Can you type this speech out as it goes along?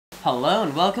Hello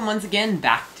and welcome once again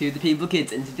back to the People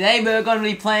Kids, and today we're going to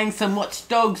be playing some Watch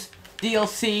Dogs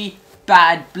DLC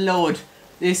Bad Blood.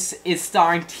 This is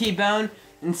starring T-Bone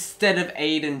instead of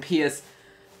Aiden Pierce.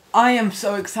 I am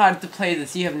so excited to play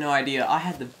this, you have no idea. I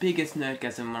had the biggest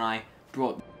nerdgasm when I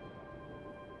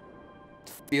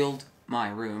filled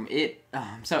my room.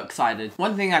 I'm so excited.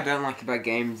 One thing I don't like about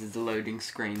games is the loading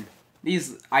screen.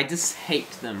 I just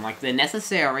hate them. Like, they're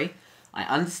necessary, I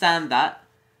understand that,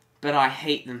 but I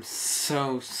hate them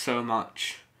so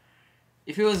much.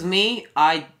 If it was me,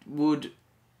 I would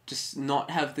just not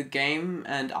have the game,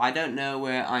 and I don't know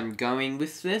where I'm going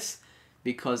with this,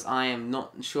 because I am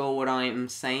not sure what I am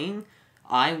saying.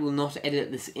 I will not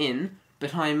edit this in,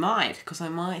 but I might, because I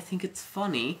might think it's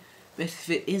funny, but if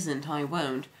it isn't, I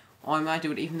won't. Or I might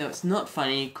do it even though it's not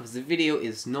funny, because the video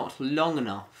is not long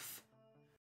enough.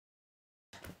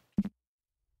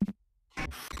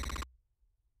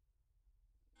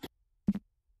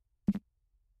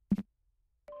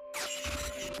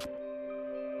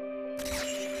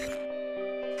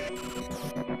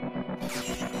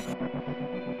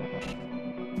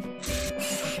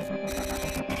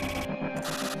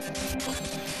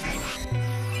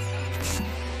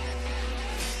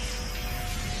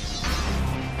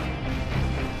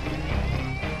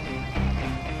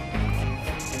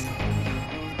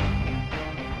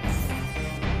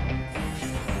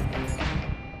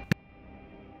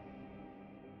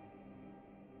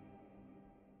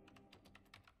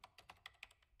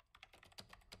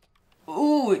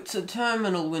 Ooh, it's a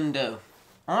terminal window.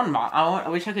 I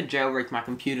wish I could jailbreak my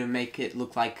computer and make it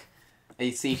look like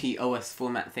a CTOS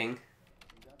format thing.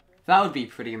 That would be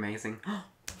pretty amazing.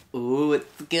 Ooh,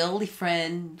 it's the girly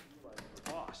friend.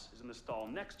 His boss is in the stall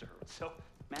next to her. So,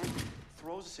 man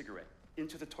throws a cigarette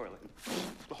into the toilet and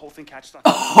the whole thing catches on.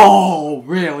 Oh,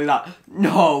 really?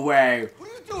 No way. What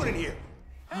are you doing in here?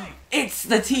 Hey! It's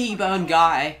the T-Bone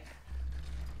guy.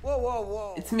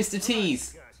 Whoa. It's Mr.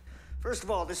 T's. First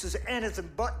of all, this is anything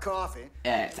but coffee.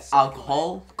 Yeah, it's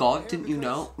alcohol. God, didn't you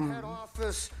know? Head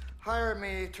office hired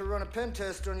me to run a pen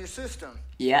test on your system.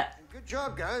 Yeah. Good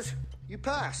job, guys. You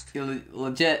passed. You're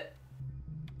legit.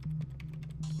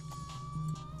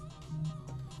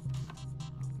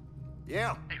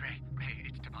 Yeah. Hey, Ray,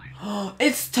 it's Tobias.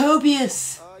 It's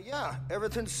Tobias. Yeah,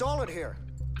 everything's solid here.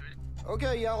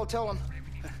 Okay, yeah, I'll tell him.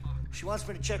 She wants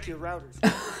me to check your routers.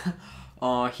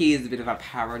 Oh, he is a bit of a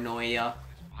paranoia.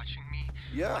 Watching me.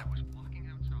 Yeah. I was walking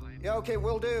outside. Yeah, okay,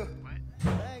 will do. What?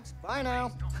 Thanks. Bye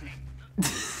now.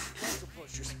 Muscle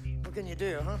pushers. What can you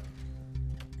do, huh?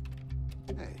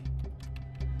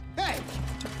 Hey!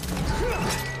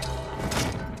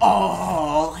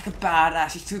 Oh, like a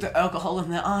badass. He threw the alcohol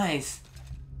in their eyes.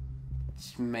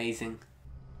 It's amazing.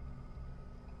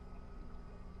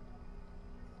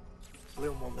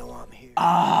 Bloom will know I'm here.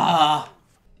 Ah,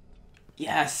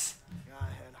 yes. I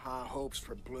had high hopes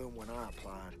for Bloom when I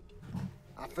applied.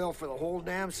 I fell for the whole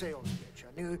damn sales pitch.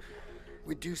 I knew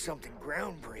we'd do something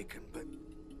groundbreaking, but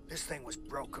this thing was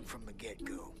broken from the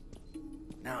get-go.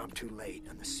 Now I'm too late,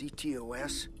 and the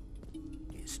CTOS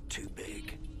is too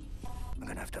big. I'm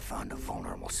gonna have to find a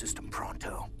vulnerable system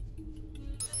pronto.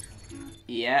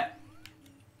 Yeah.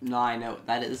 No, I know what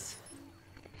that is.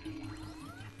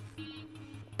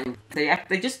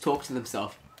 They just talk to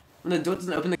themselves. When the door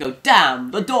doesn't open, they go,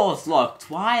 "Damn, the door's locked."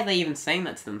 Why are they even saying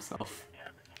that to themselves?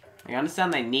 I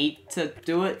understand they need to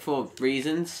do it for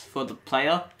reasons for the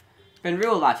player, but in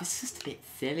real life, it's just a bit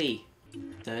silly.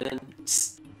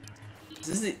 This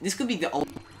could be the old.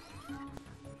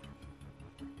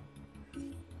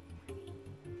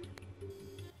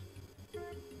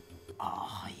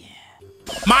 Oh yeah.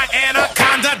 My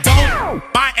anaconda don't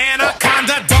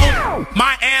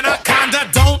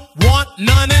want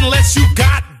none unless you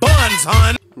got buns,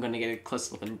 hun. I'm gonna get a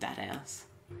closer look on that ass.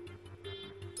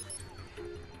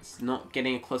 It's not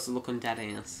getting a closer look on that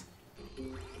ass.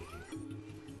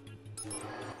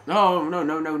 No.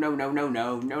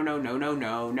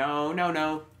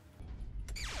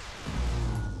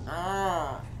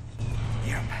 Ah.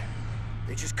 Yep.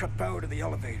 They just cut power to the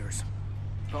elevators.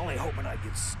 Only hoping I'd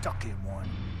get stuck in one.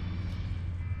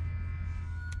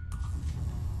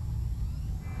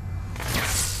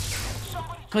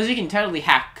 Because you can totally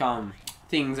hack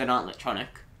things that aren't electronic.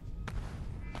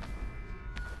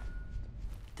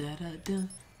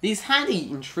 These handy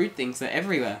intrude things are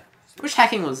everywhere. I wish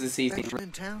hacking was this easy.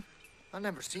 In town? I've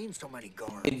never seen so many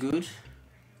guards. They're good.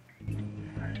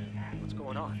 What's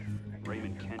going on?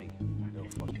 Raymond Kenny.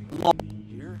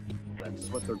 Here? That's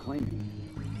what they're claiming.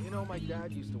 You know, my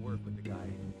dad used to work with the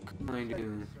guy. I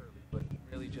do. But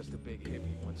really just a big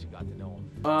hippie once you got to know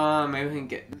him. Maybe we can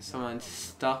get someone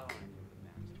stuck.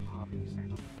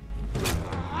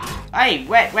 Hey,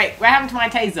 wait, what happened to my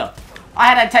taser? I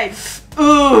had a taser.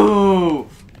 Ooh!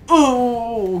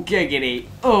 Ooh! Giggity.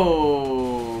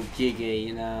 Ooh!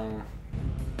 Giggity, no.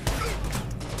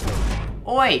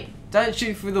 Oi! Don't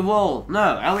shoot through the wall.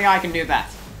 No, only I can do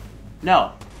that.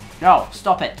 No. No,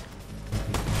 stop it.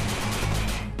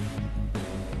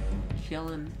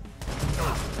 Chillin'.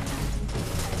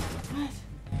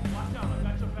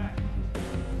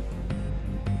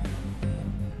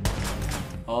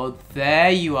 Oh,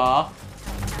 there you are.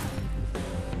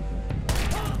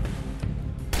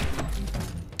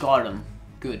 Got him.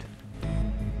 Good.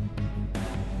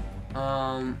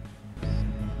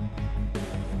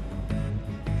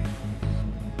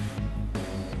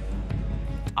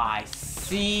 I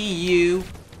see you.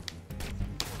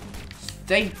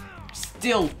 Stay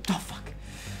still. Oh, fuck.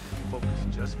 Focus,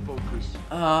 just focus.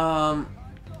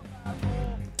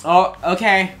 Oh,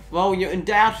 okay. Well, you're in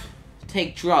doubt.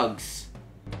 Take drugs.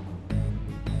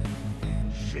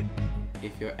 Shit.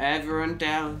 If you're ever in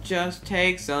doubt, just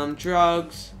take some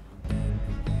drugs.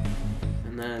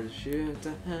 And then shoot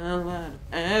the hell out of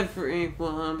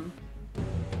everyone.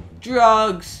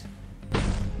 Drugs!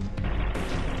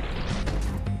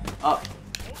 Oh.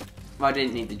 I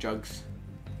didn't need the drugs.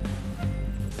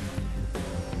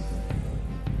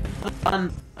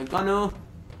 Gun. A gun.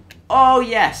 Oh,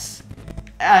 yes!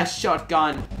 A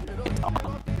shotgun.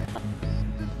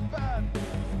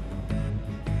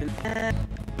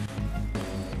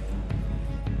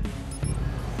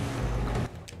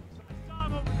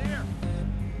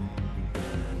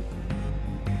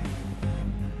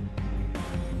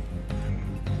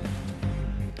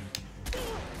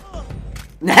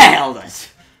 Nailed it!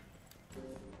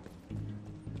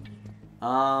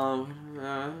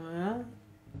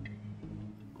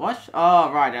 What?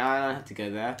 Oh, right, I don't have to go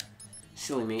there.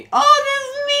 Silly me. Oh,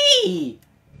 there's me!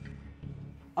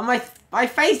 Oh, my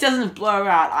face doesn't blur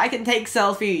out. I can take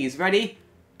selfies. Ready?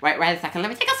 Wait a second. Let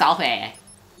me take a selfie.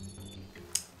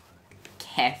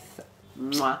 Keth.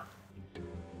 Mwah.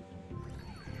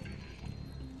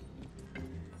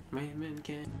 Man,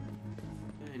 can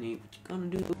what you gonna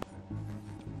do?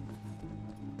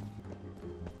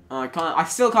 Oh, I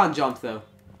still can't jump though.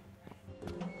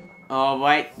 Oh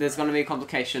wait, there's gonna be a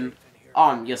complication.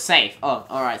 You're safe. Oh,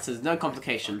 alright, so there's no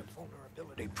complication.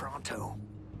 Vulnerability pronto.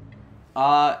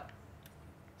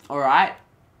 Alright.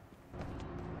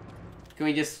 Can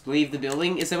we just leave the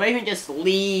building? Is there a way we can just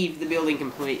leave the building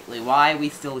completely? Why are we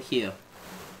still here?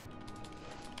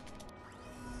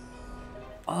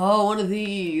 Oh, one of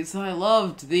these. I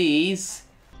loved these.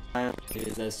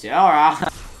 Is this? Alright.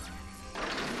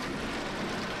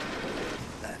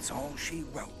 That's all she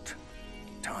wrote.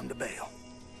 Time to bail.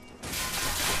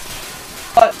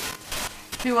 What?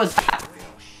 Who was that?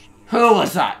 Who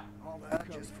was that? All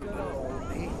that just for little old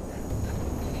me.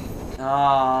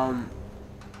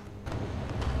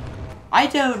 I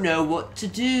don't know what to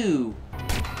do.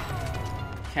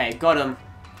 Okay, got him.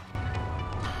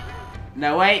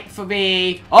 No, wait for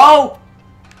me. Oh!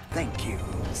 Thank you.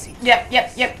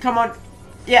 Yep, come on.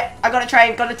 Yep, I got a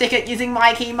train, got a ticket using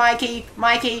my key.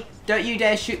 Don't you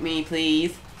dare shoot me,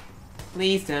 please.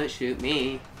 Please don't shoot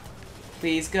me.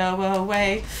 Please go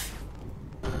away.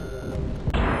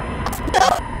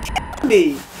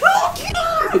 Me.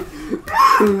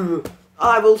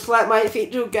 I will slap my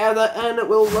feet together and it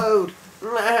will load.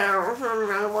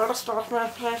 I want to start my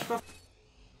place.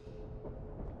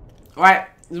 Alright,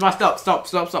 this is my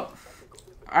stop.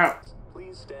 Alright.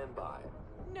 Please stand by.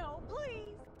 No,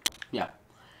 please. Yeah.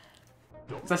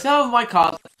 So I still have my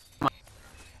card.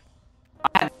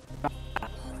 I had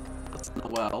in the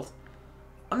world.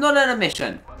 I'm not on a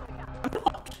mission. I'm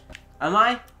not. Am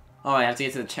I? Oh, I have to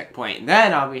get to the checkpoint.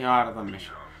 Then I'll be out of the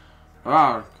mission.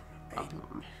 Oh.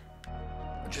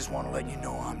 I just want to let you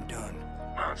know I'm done.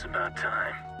 Well, it's about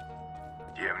time.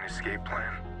 Do you have an escape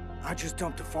plan? I just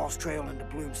dumped a false trail into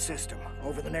Bloom's system.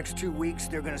 Over the next 2 weeks,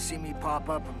 they're gonna see me pop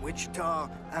up in Wichita,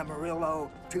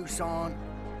 Amarillo, Tucson.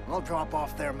 I'll drop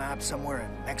off their map somewhere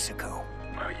in Mexico.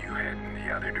 Well, you head in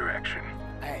the other direction.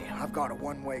 Hey, I've got a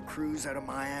one-way cruise out of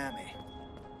Miami.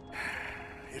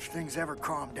 If things ever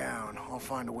calm down, I'll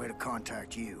find a way to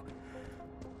contact you.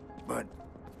 But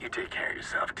You take care of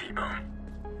yourself, T-Bone.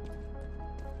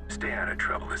 Stay out of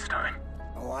trouble this time.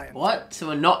 What? So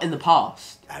we're not in the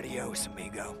past? Adios,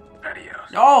 amigo.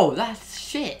 Adios. Oh, that's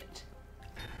shit.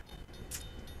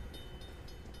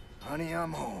 Honey,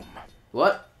 I'm home.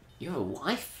 What? You have a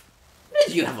wife? When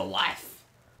did you have a wife?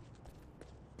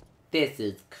 This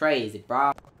is crazy,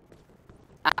 bro.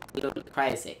 Absolutely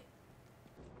crazy.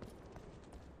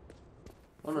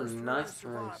 What a nice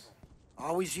place.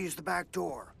 Always use the back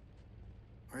door.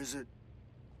 Or is it...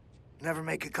 Never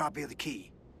make a copy of the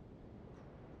key.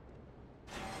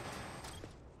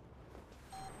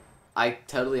 I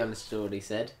totally understood what he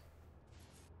said.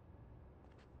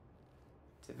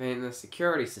 To vent the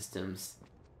security systems.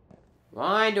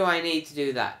 Why do I need to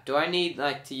do that? Do I need,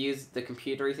 like, to use the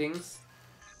computery things?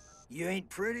 You ain't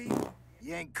pretty,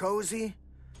 you ain't cozy,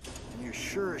 and you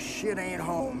sure as shit ain't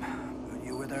home. But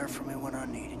you were there for me when I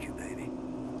needed you, baby.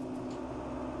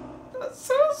 That's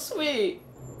so sweet.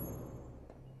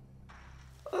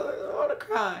 Oh, I want to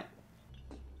cry.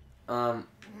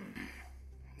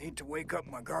 Need to wake up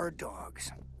my guard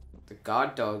dogs. The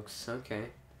guard dogs,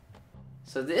 okay.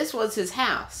 So this was his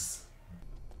house.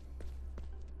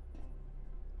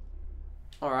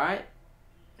 Alright.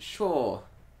 Sure.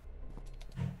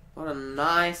 What a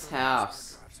nice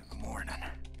house. In the morning.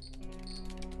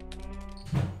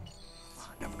 I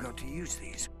never got to use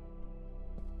these.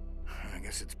 I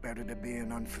guess it's better to be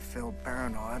an unfulfilled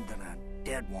paranoid than a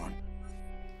dead one.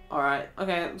 Alright,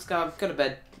 okay, let's go to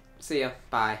bed. See ya.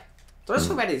 Bye. So let's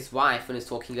talk about his wife when he's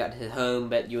talking about his home,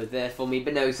 but you were there for me.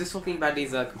 But no, he's just talking about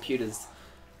these computers.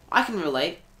 I can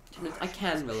relate. I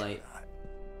can relate.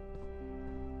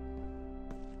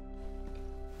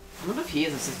 I wonder if he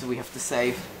is a sister we have to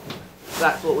save.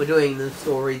 That's what we're doing in the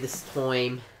story this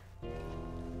time.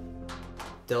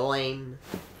 Time.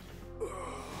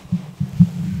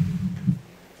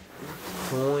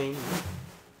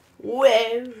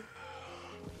 Whoa.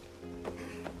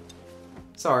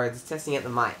 Sorry, just testing out the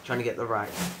mic, trying to get the right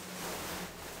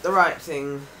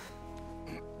thing.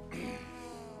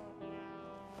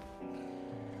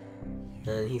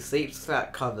 And he sleeps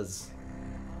without covers.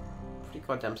 Pretty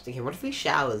goddamn stinky. What if he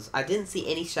showers? I didn't see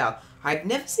any shower. I've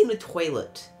never seen a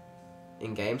toilet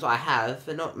in games. I have,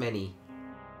 but not many.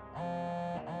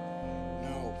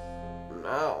 No.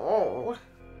 No.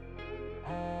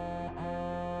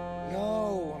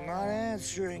 No, I'm not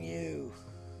answering you.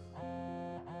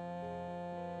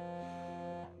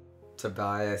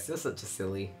 Tobias, you're such a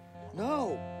silly.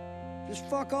 No. Just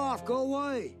fuck off. Go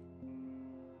away.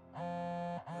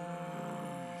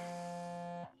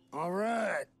 All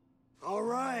right. All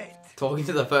right. Talking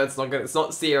to the phone's not good. It's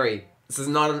not Siri. This is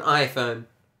not an iPhone.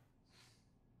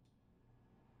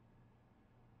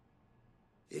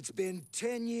 It's been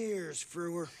 10 years,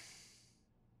 Frewer.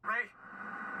 Ray?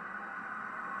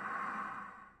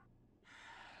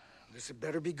 This had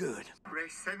better be good. Ray,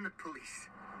 send the police.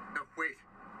 No, wait.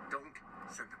 Don't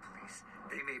send the police.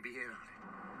 They may be in on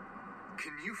it.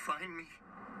 Can you find me?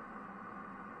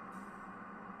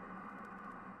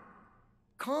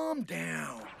 Calm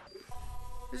down.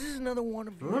 This is another one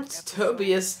of your What's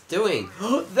Tobias doing?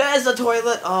 There's a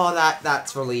toilet! Oh,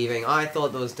 that's relieving. I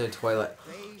thought there was no toilet.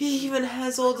 He even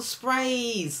has all the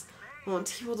sprays! Oh,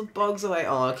 to keep all the bugs away.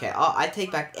 Oh, okay. I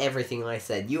take back everything I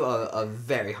said. You are a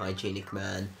very hygienic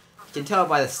man. You can tell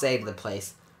by the state of the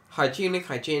place. Hygienic,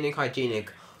 hygienic,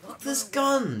 hygienic. Look, there's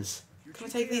guns! Can I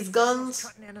take these guns?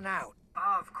 Cutting in and out.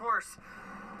 Oh, of course.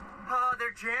 Oh,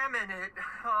 they're jamming it.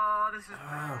 Oh, this is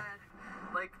bad.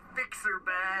 Like, fixer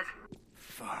bad.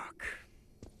 Fuck.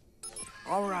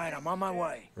 All right, I'm on my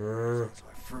way. Looks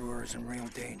like Frewer's in real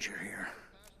danger here.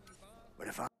 But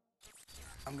if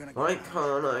I'm gonna. Why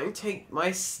can't I take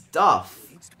my stuff?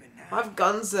 Needs to be now. I have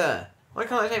guns there. Why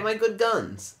can't I take my good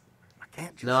guns? I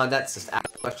can't just. No, that's just a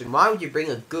question. Why would you bring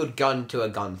a good gun to a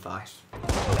gunfight?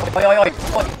 Oi, oi, oi,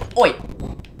 oi, oi!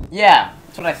 Yeah,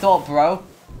 that's what I thought, bro.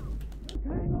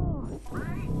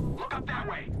 Look up that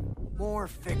way. More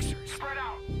fixers. Spread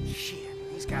out.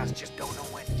 Shit, these guys just don't know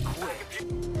when to quit.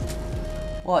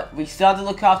 What, we still have to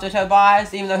look after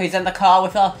Tobias, even though he's in the car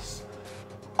with us?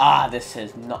 Ah, this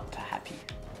is not happy.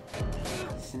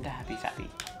 This isn't a happy sappy.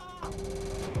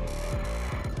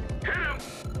 Hit him.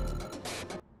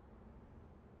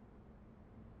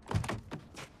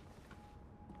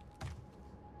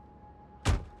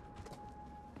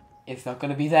 It's not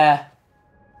gonna be there.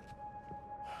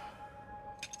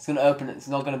 It's gonna open it, it's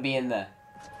not gonna be in there.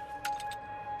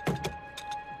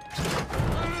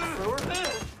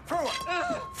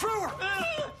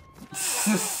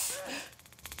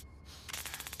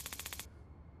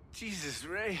 Jesus,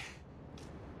 Ray.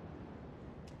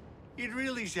 You'd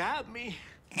really zap me.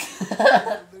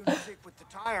 Lunatic with the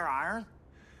tire iron.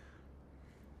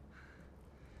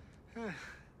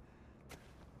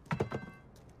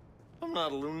 I'm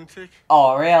not a lunatic.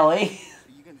 Oh, really?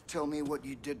 Are you gonna tell me what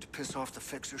you did to piss off the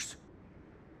fixers?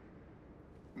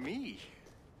 Me?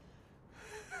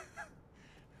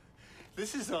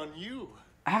 This is on you.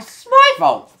 That's my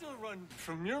fault. Still run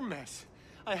from your mess.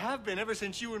 I have been ever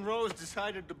since you and Rose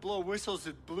decided to blow whistles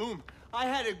at Bloom. I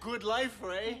had a good life,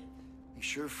 Ray. You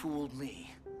sure fooled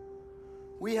me.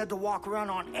 We had to walk around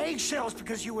on eggshells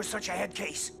because you were such a head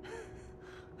case.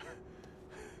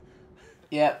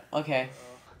 Yep, okay.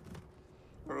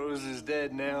 Rose Rose is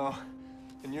dead now,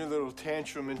 and your little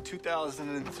tantrum in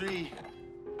 2003.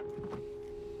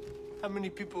 How many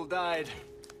people died?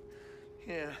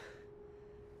 Yeah.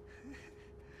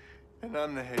 And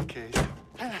I'm the head case.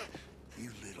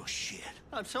 You little shit.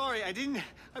 I'm sorry, I didn't...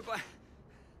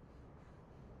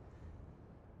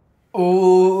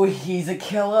 Oh, he's a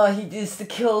killer. He used to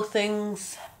kill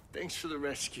things. Thanks for the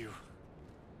rescue.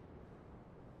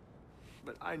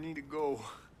 But I need to go.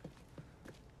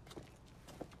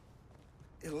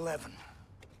 11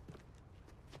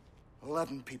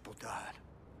 people died.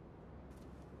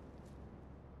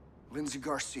 Lindsay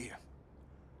Garcia.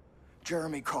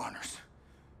 Jeremy Connors.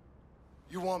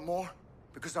 You want more?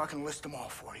 Because I can list them all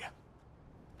for you.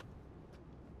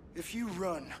 If you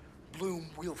run, Bloom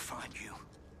will find you.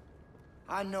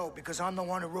 I know, because I'm the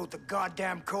one who wrote the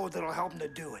goddamn code that'll help him to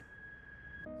do it.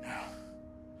 Now,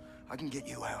 I can get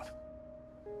you out.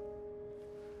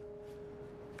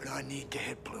 But I need to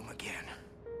hit Bloom again.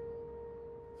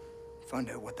 Find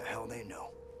out what the hell they know.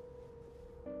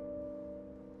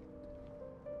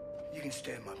 You can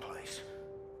stay in my place.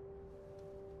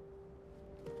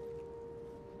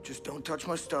 Just don't touch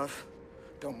my stuff.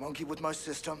 Don't monkey with my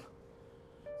system.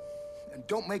 And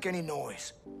don't make any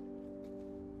noise.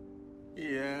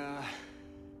 Yeah.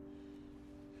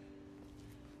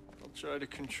 I'll try to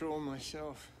control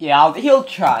myself. Yeah, he'll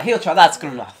try. He'll try. That's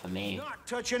good enough for me. Not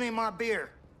touch any of my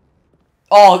beer.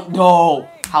 Oh, no.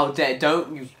 How dare.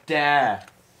 Don't you dare.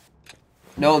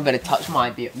 No one better touch my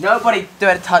beer. Nobody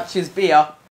better touch his beer.